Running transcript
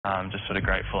Just sort of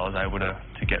grateful I was able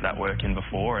to get that work in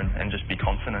before and just be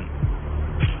confident.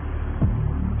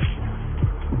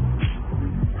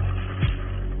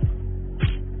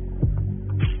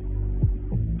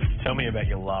 Tell me about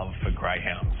your love for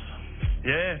greyhounds.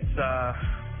 Yeah,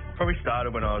 it's probably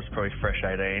started when I was probably fresh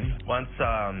 18. Once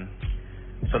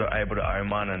sort of able to own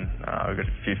one, and we've got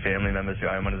a few family members who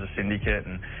own one as a syndicate,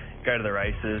 and go to the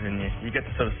races, and you get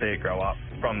to sort of see it grow up.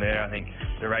 From there, I think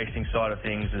the racing side of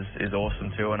things is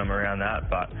awesome too when I'm around that,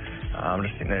 but I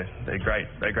just think they're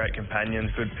great companions,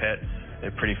 good pets.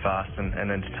 They're pretty fast and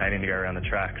entertaining to go around the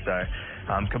track. So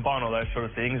combine all those sort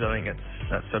of things, I think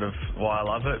that's sort of why I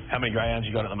love it. How many greyhounds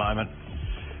you got at the moment?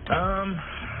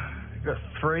 Got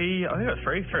three. I think I got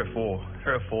three or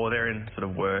four. They're in sort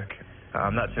of work.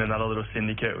 That's in another little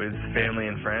syndicate with family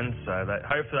and friends, so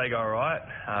hopefully they go all right.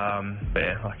 But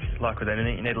yeah, like with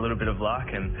anything, you need a little bit of luck,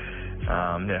 and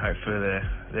yeah, hopefully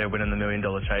they're winning the $1 million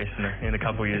chase in a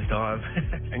couple of years' time.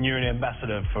 And you're an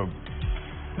ambassador for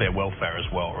their welfare as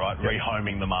well, right? Yep.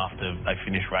 Rehoming them after they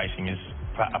finish racing is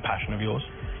a passion of yours?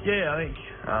 Yeah, I think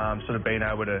sort of being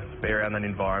able to be around that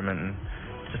environment and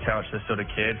just how much they're sort of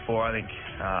cared for. I think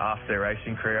after their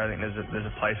racing career, I think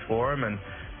there's a place for them, and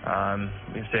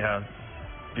you can see how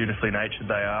beautifully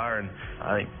natured they are, and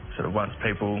I think sort of once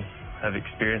people have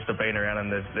experienced or been around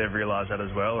them, they've realised that as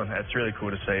well, and it's really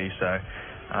cool to see. So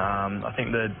I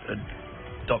think the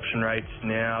adoption rates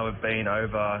now have been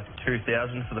over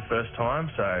 2,000 for the first time,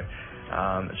 so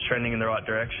it's trending in the right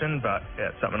direction, but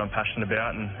yeah, it's something I'm passionate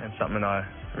about and something I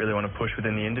really want to push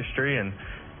within the industry, and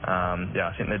yeah,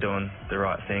 I think they're doing the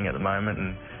right thing at the moment,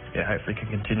 and yeah, hopefully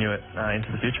can continue it into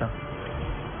the future.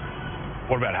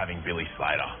 What about having Billy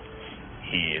Slater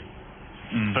here?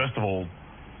 First of all,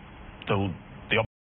 the